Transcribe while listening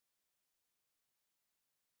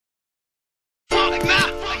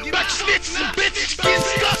snitches and bitches getting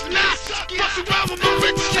stuck now. Fuck around with my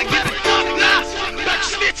riches, I get it fuck now. Back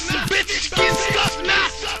snitches and bitches getting stuck now.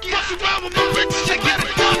 Fuck around with my riches, I get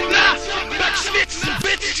it fuck now. Back snitches and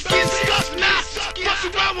bitches getting stuck now.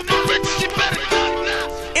 Fuck around with my riches, you better duck now.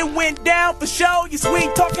 It went down for show, you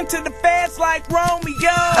sweet talking to the feds like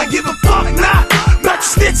Romeo. I give a fuck now. Back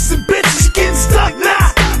snitches and bitches getting stuck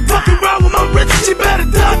now. Fuck around with my riches, you better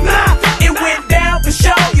duck now. It went down for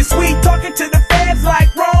show, you sweet talking to the feds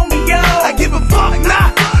like Romeo. I give a fuck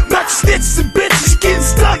now. Back snitches and bitches getting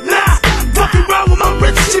stuck now. Fuck around with my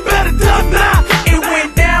riches, you better duck now. It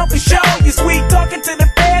went down for show, you sweet talking to the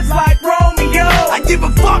feds like Romeo. I give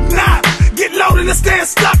a fuck now. Get loaded and stand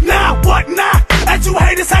stuck now. What now? As you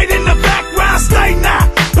haters hate in the background, stay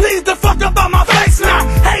now. Please the fuck up on my face now.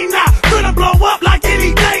 Hey now, finna blow up like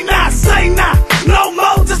any day now. Say now, no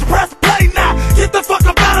more, just press play now. Get the fuck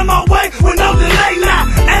up out of my way with no delay now.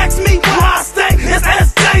 Ask me where I stay, it's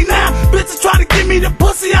SJ now. Bitches try to give me the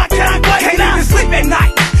pussy, I can't wait. Can't now even sleep at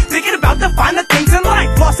night, thinking about the finer things in life.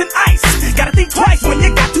 Floss and ice, gotta think twice when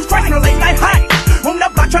you got two strikes on a late night hike. On the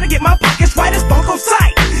block trying to get my pockets right as Bunko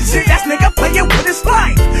sight. Shit, that nigga playing with his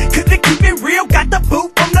life. Couldn't keep it real, got the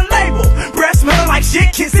boot from the label. Breath smelling like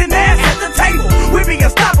shit, kissing ass at the table. We be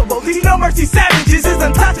unstoppable, these no mercy savages is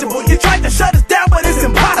untouchable. You tried to shut us down, but it's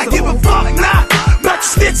impossible. I give a fuck now. Back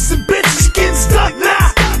snitches and bitches getting stuck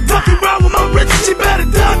now. Fucking around with my riches, you better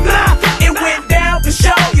duck now. It went down for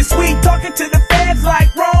show, you sweet talking to the feds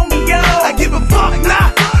like Romeo. I give a fuck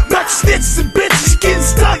now. Back snitches and bitches getting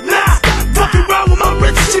stuck now. Fucking around with my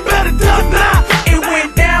riches, you better duck now. It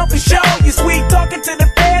went down for show, you sweet talking to the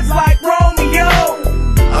feds like Romeo.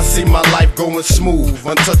 I see my life going smooth.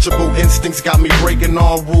 Untouchable instincts got me breaking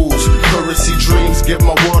all rules. Currency dreams give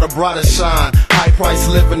my world a brighter shine. High price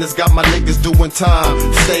living has got my niggas doing time.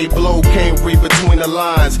 Stay blow, can't read between the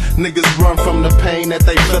lines. Niggas run from the pain that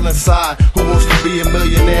they feel inside. Who wants to be a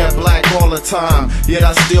millionaire black all the time? Yet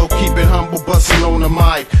I still keep it humble, busting on the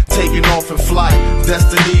mic. Taking off in flight.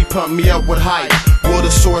 Destiny pump me up with hype. Will the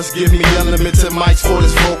source give me unlimited mics for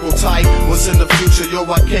this vocal type? What's in the future, yo,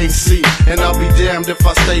 I can't see. And I'll be damned if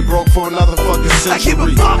I stay broke for another fucking century. I give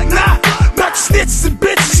a fuck now. Back snitches and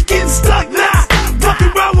bitches getting stuck now.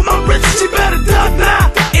 Fucking around with my riches, you better duck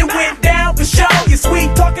now. It went down for show, you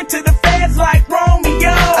sweet talking to the feds like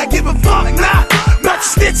Romeo. I give a fuck now. Back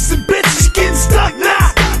snitches and bitches getting stuck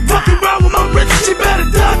now. Fucking around with my riches, you better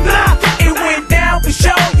duck now. It went down for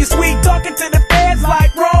show, you sweet talking to the feds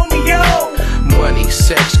like Romeo. Money,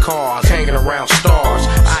 sex, cars, hanging around stars,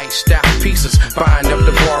 iced out pieces, buying up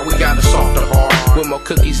the bar. We got a softer heart with more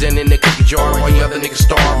cookies in the cookie jar while you other niggas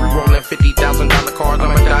starve. We rolling $50,000 cars.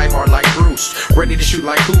 I'm a die hard like Bruce, ready to shoot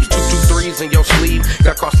like hoops. 223s in your sleeve,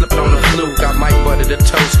 got caught slipping on the flu. Got my butter to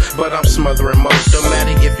toast, but I'm smothering most. Don't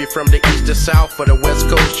matter if you're from the east or south or the west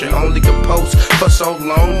coast. You only can post for so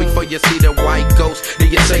long before you see the white ghost.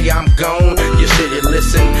 Then you say I'm gone. You should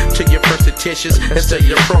listen to your first attentions instead of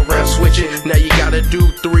your program switching. Now you gotta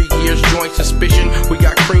do 3 years joint suspicion. We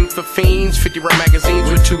got cream for fiends, 50 round magazines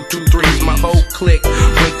with 223s. My whole clique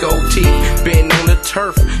with gold teeth, been on the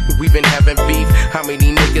turf. We been having beef. How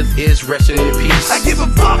many niggas is resting in peace? I give a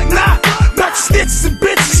fuck now.